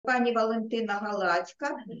пані Валентина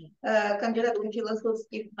Галацька, кандидатка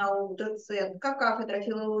філософських наук, доцентка, кафедра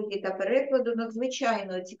філології та перекладу,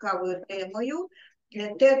 надзвичайно цікавою темою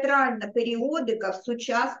 «Театральна періодика в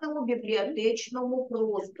сучасному бібліотечному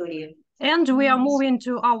просторі». And we are moving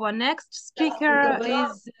to our next speaker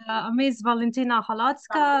is Ms. Valentina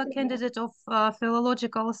Галацька, candidate of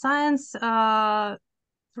philological science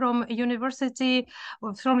from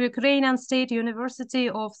Ukrainian State University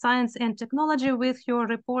of Science and Technology with your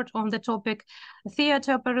report on the topic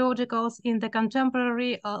Theater Periodicals in the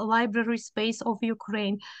Contemporary Library Space of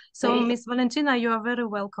Ukraine. So, Ms. Valentina, you are very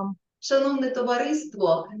welcome. Шановне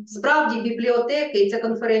товариство, справді бібліотеки, і ця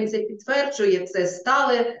конференція підтверджує це,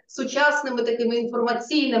 стали сучасними такими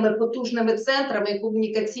інформаційними потужними центрами,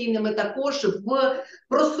 комунікаційними також в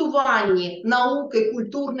просуванні науки,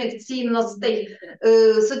 культурних цінностей,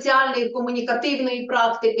 соціальної, комунікативної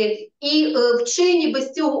практики. І вчені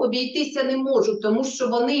без цього обійтися не можуть, тому що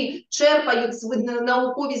вони черпають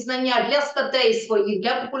наукові знання для статей своїх,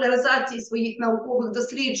 для популяризації своїх наукових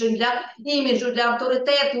досліджень, для іміджу, для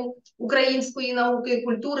авторитету української науки і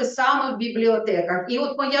культури саме в бібліотеках. І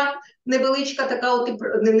от моя невеличка така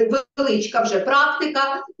невеличка вже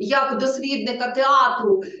практика як дослідника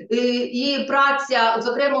театру і праця,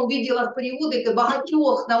 зокрема у відділах періодики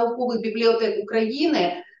багатьох наукових бібліотек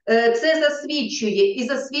України, це засвідчує. І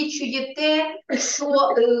засвідчує те, що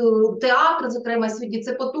театр, зокрема сьогодні,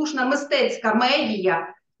 це потужна мистецька медія,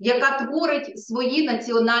 яка творить свої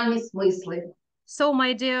національні смисли. So,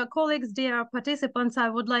 my dear colleagues, dear participants, I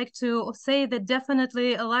would like to say that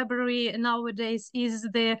definitely a library nowadays is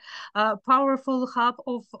the powerful hub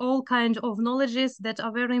of all kinds of knowledges that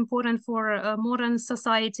are very important for modern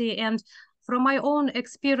society. And from my own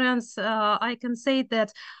experience, I can say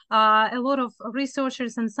that a lot of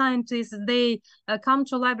researchers and scientists, they come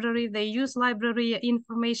to library, they use library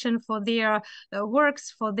information for their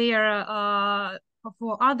works, for their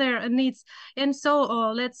for other needs. And so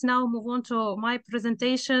let's now move on to my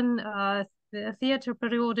presentation, theater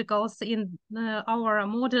periodicals in our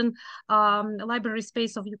modern library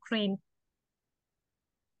space of Ukraine.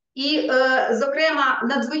 І, зокрема,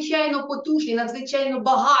 надзвичайно потужні, надзвичайно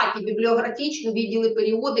багаті бібліографічні відділи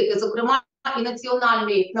періодики, зокрема, і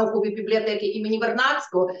Національної наукової бібліотеки імені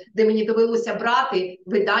Вернадського, де мені довелося брати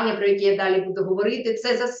видання, про яке я далі буду говорити,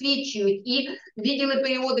 це засвідчують і відділи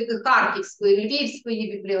періодики Харківської,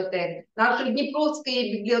 Львівської бібліотеки, нашої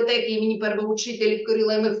Дніпровської бібліотеки імені первоучителів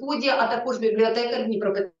Кирила і Мефодія, а також бібліотека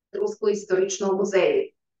Дніпропетровського історичного музею.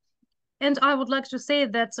 And I would like to say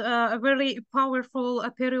that very powerful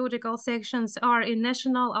periodical sections are in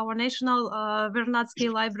our national Vernadsky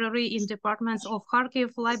Library in departments of Kharkiv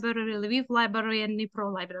Library, Lviv Library and Dnipro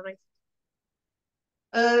Library.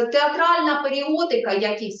 Театральна періодика,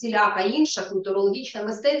 як і всіляка інша культурологічна,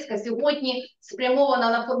 мистецька, сьогодні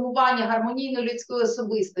спрямована на формування гармонійної людської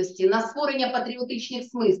особистості, на створення патріотичних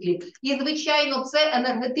смислів. І, звичайно, це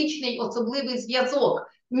енергетичний особливий зв'язок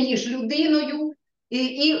між людиною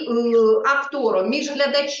і актором, між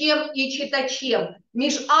глядачем і читачем,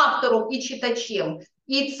 між автором і читачем.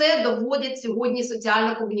 І це доводять сьогодні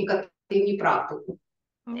соціально-комунікативні практики.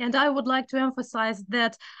 And I would like to emphasize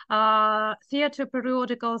that theater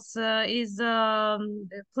periodicals is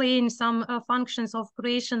playing some functions of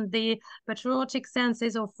creation, the patriotic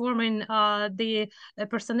senses of forming the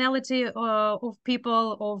personality of people,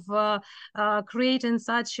 of creating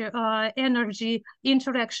such energy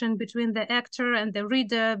interaction between the actor and the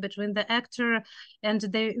reader, between the actor and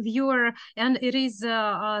the viewer, and it is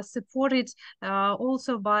supported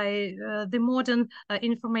also by the modern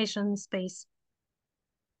information space.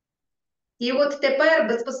 І от тепер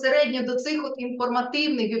безпосередньо до цих от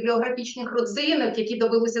інформативних бібліографічних родзинок, які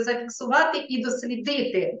довелося зафіксувати і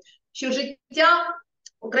дослідити, що життя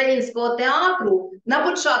українського театру на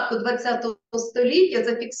початку ХХ століття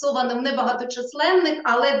зафіксоване в небагаточисленних,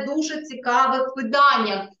 але дуже цікавих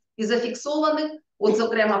виданнях. І зафіксованих, от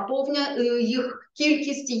зокрема, повна їх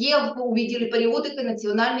кількість є у відділі періодики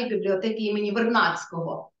Національної бібліотеки імені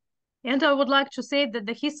Вернадського. And I would like to say that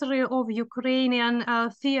the history of Ukrainian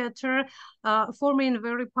theater forming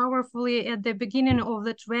very powerfully at the beginning of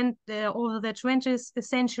the 20th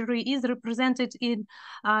century is represented in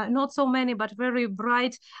not so many but very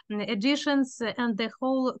bright editions, and the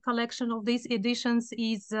whole collection of these editions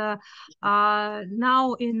is now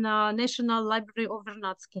in National Library of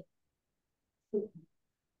Vernadsky.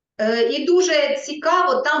 І дуже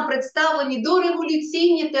цікаво, там представлені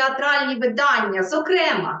дореволюційні театральні видання,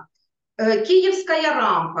 зокрема, Київська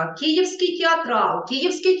рампа, Київський театрал,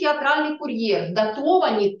 Київський театральний кур'єр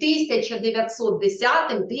датовані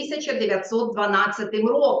 1910-1912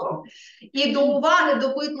 роком. І до уваги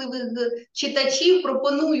допитливих читачів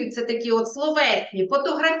пропонуються такі от словесні,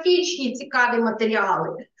 фотографічні цікаві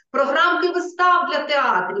матеріали, програмки вистав для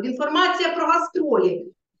театрів, інформація про гастролі.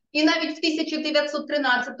 І навіть в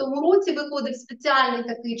 1913 році виходив спеціальний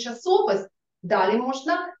такий часопис, далі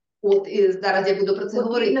можна. От, і зараз я буду про це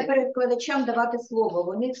говорити. Потрібно перекладачам давати слово,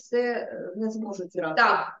 вони все не зможуть зразу.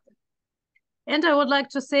 Так. And I would like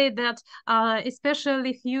to say that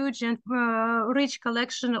especially huge and rich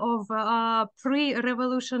collection of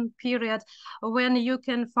pre-revolution period, when you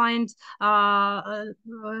can find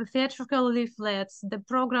theatrical leaflets, the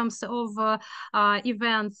programs of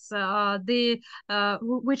events,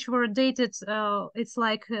 which were dated, it's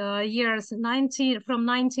like years from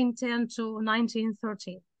 1910 to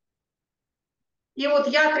 1913. І от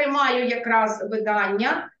я тримаю якраз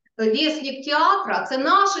видання «Вісник театра». Це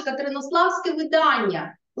наше катеринославське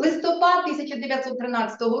видання. Листопад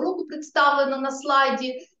 1913 року представлено на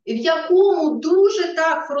слайді, в якому дуже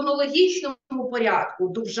так в хронологічному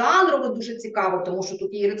порядку, жанрово дуже цікаво, тому що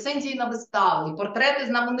тут є рецензії на вистави, і портрети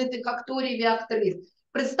знаменитих акторів і актрис.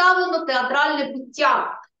 Представлено театральне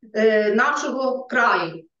буття нашого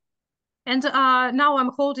краю. And now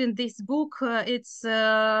I'm holding this book.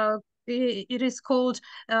 It is called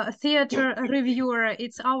Theater Reviewer.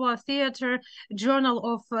 It's our theater journal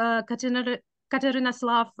of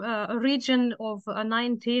Katerinoslav region of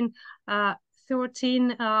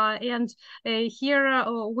 1913. And here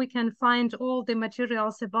we can find all the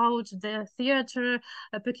materials about the theater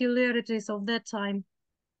peculiarities of that time.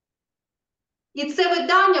 І це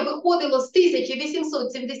видання виходило з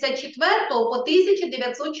 1874 по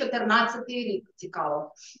 1914 рік.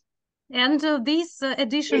 Цікаво. And this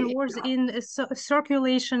edition was in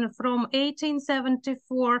circulation from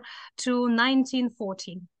 1874 to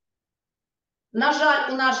 1914. На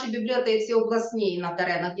жаль, у нашій бібліотеці обласній на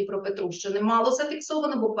теренах Дніпропетровщини мало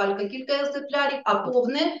зафіксовано, буквально кілька екземплярів, а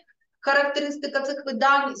повне характеристика цих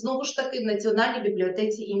видань знову ж таки в Національній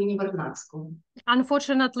бібліотеці імені Вернадського.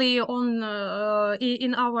 Unfortunately,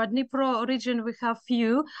 in our Dnipro region, we have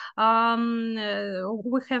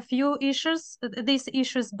few issues, these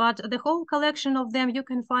issues, but the whole collection of them you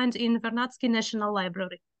can find in Vernadsky National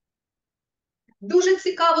Library. Дуже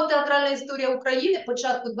цікава театральна історія України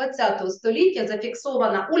початку ХХ століття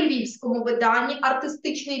зафіксована у львівському виданні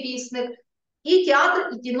 «Артистичний вісник» і «Театр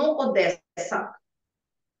і кіно Одеса».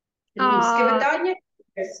 Львівське видання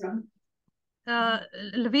Одеса.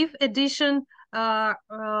 Lviv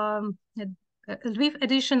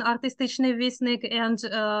edition Артистичний вісник and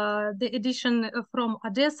the edition from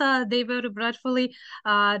Odessa, they very briefly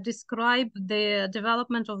describe the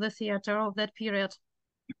development of the theater of that period.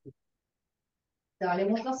 Далі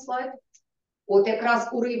можна слайд. От якраз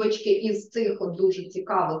уривочки із цих дуже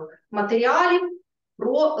цікавих матеріалів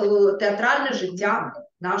про театральне життя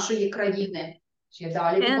нашої країни. Ще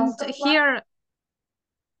далі, будь ласка, слайд.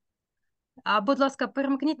 Будь ласка,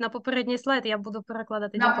 перемкніть на попередній слайд, я буду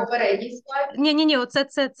перекладати. На попередній слайд? Ні,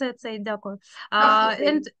 це, дякую.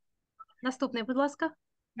 Наступний, будь ласка.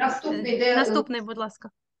 Наступний, будь ласка.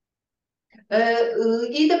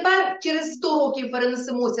 І тепер через 100 років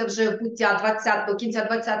перенесемося вже в буття кінця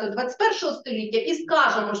 20-21 століття і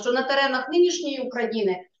скажемо, що на теренах нинішньої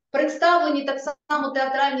України представлені так само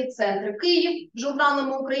театральні центри. Київ,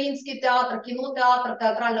 журналами «Український театр», кінотеатр,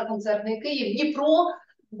 театрально-концертний Київ, Дніпро,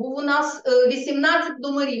 був у нас 18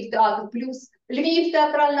 номерів театру, плюс Львів,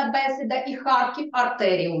 театральна бесіда і Харків,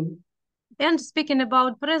 Артеріум. And speaking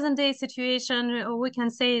about present-day situation, we can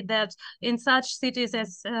say that in such cities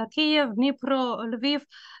as Kyiv, Dnipro, Lviv,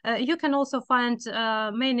 you can also find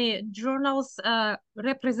many journals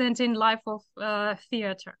representing life of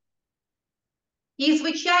theater. І,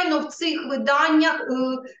 звичайно, в цих виданнях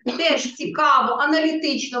теж цікаво,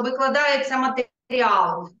 аналітично викладається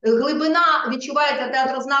матеріал. Глибина відчувається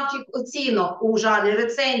театрознавчих оцінок у жанрі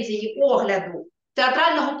рецензії, огляду,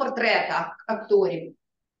 театрального портрета акторів.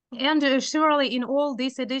 And surely in all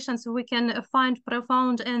these editions we can find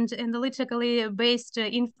profound and analytically based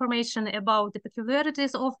information about the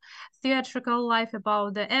peculiarities of theatrical life,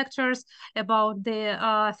 about the actors, about the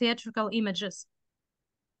theatrical images.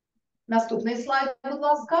 Наступний слайд, будь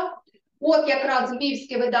ласка. От якраз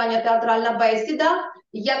львівське видання «Театральна бесіда»,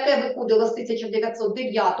 яке виходило з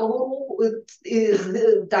 1909 року,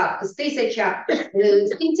 з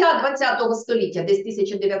кінця 20 століття, десь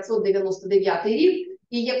 1999 рік,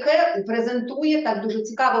 і яке презентує так дуже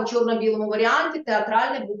цікаво в чорно-білому варіанті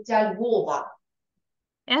театральне буття Львова.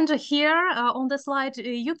 And here on the slide,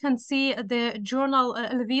 you can see the journal,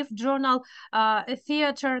 Lviv journal,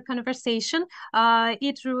 theater conversation.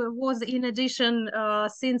 It was in edition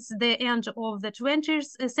since the end of the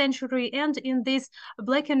 20th century, and in these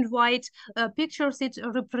black and white pictures, it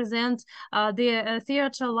represents the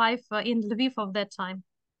theater life in Lviv of that time.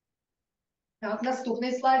 Так,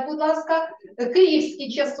 наступний слайд, будь ласка.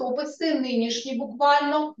 Київські часописи, нинішні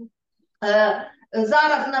буквально.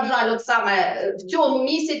 Зараз, на жаль, от саме в цьому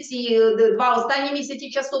місяці, 2 останні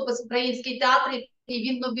місяці часопис «Український театр», і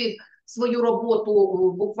він новив свою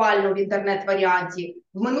роботу буквально в інтернет-варіанті.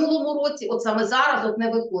 В минулому році, от саме зараз, от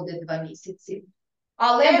не виходить 2 місяці.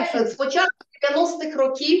 Але з початку 90-х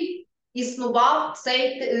років існував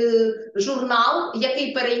цей журнал,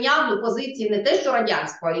 який перейняв позиції не те, що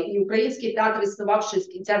радянського, і український театр існував ще з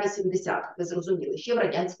кінця 80-х, ви зрозуміли, ще в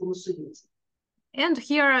Радянському Союзі. And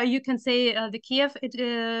here you can say the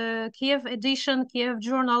Kiev edition, Kiev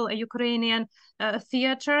journal, Ukrainian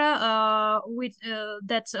theater, with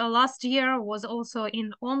that last year was also in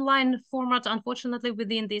online format. Unfortunately,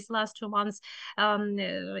 within these last 2 months,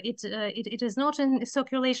 it is not in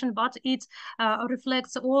circulation, but it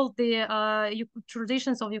reflects all the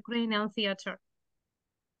traditions of Ukrainian theater.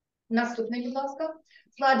 Наступний, будь ласка.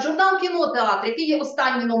 Журнал «Кінотеатр», який є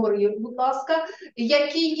останній номер, будь ласка,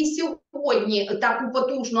 який і сьогодні таку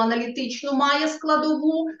потужну аналітичну має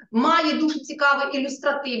складову, має дуже цікавий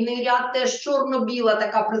ілюстративний ряд, теж чорно-біла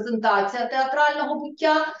така презентація театрального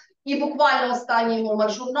буття, і буквально останній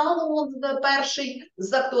номер журналу, перший,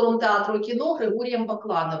 з актором театру і кіно Григорієм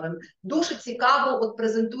Баклановим. Дуже цікаво от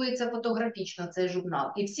презентується фотографічно цей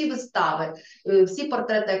журнал. І всі вистави, всі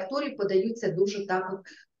портрети акторів подаються дуже так от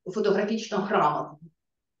фотографічно грамотно.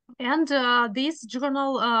 And this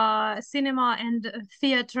journal, cinema and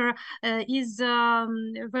theater, is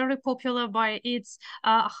very popular by its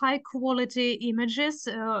high-quality images,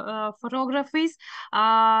 photographies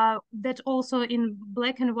that also in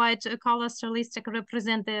black and white color stylistic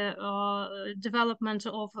represent the development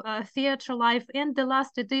of theater life. And the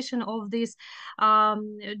last edition of this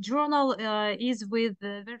journal is with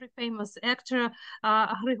the very famous actor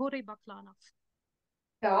Григорій Бакланов.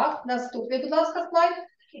 Так, наступний, будь ласка, слайд.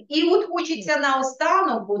 І от хочеться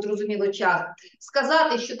наостанок, бо зрозуміло час,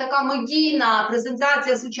 сказати, що така медійна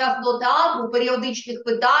презентація сучасного театру у періодичних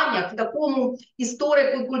виданнях в такому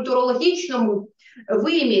історико-культурологічному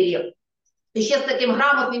вимірі, і ще з таким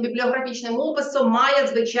грамотним бібліографічним описом, має,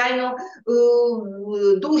 звичайно,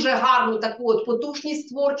 дуже гарну таку от потужність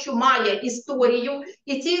творчу, має історію.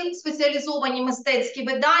 І ці спеціалізовані мистецькі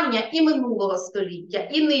видання і минулого століття,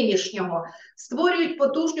 і нинішнього створюють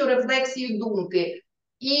потужну рефлексію думки.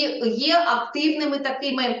 І є активними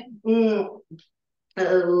такими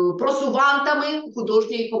просувантами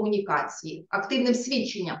художньої комунікації, активним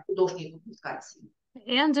свідченням художньої комунікації.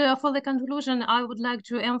 And for the conclusion, I would like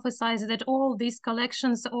to emphasize that all these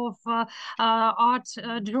collections of art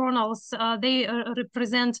journals, they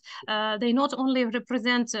represent, they not only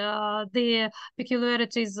represent the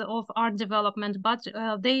peculiarities of art development, but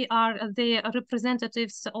they are the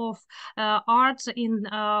representatives of art in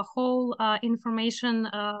whole information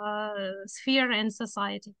sphere and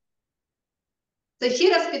society. Це ще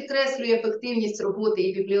раз підкреслює ефективність роботи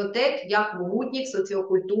і бібліотек як могутніх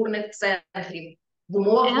соціокультурних центрів в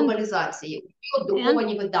умовах глобалізації,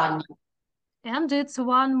 друковані видання. And it's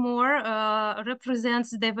one more represents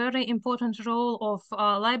the very important role of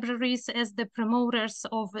libraries as the promoters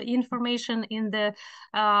of information in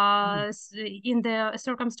the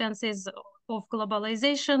circumstances of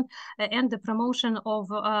globalization and the promotion of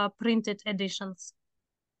printed editions.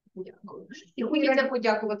 Дякую. І хочеться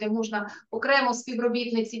подякувати можна окремо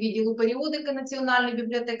співробітниці відділу періодики Національної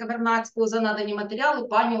бібліотеки Вернадського за надані матеріали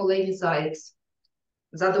пані Олені Заєць.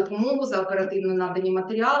 За допомогу, за оперативно надані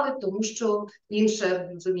матеріали, тому що інше,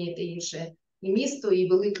 розумієте, інше і місто, і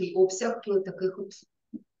великий обсяг таких от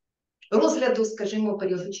розгляду, скажімо,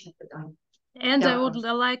 періодичних питань. And I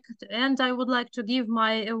would like to give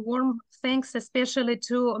my warm thanks especially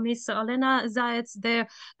to Miss Olena Zayets, the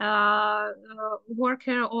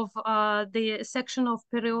worker of the section of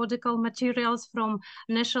periodical materials from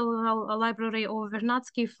National Library of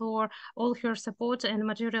Vernadsky, for all her support and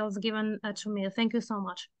materials given to me. Thank you so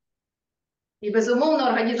much. І, безумовно,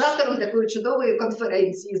 організаторам такої чудової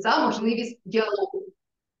конференції за можливість діалогу.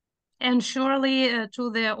 And surely to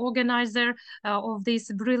the organizer of this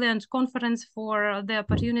brilliant conference for the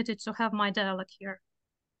opportunity to have my dialogue here.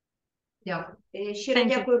 Дякую. Щиро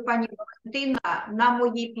дякую, пані Валентина. На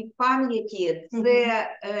моїй підпам'яті це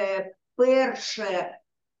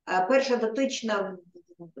перша дотична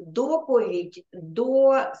доповідь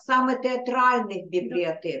до саме театральних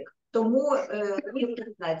бібліотек. Тому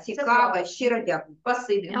цікаво, щиро дякую.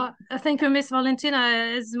 Спасибі. Thank you, Miss Valentina.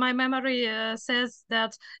 As my memory says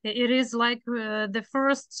that it is like the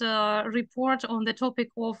first report on the topic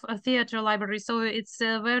of a theater library, so it's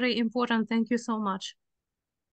very important. Thank you so much.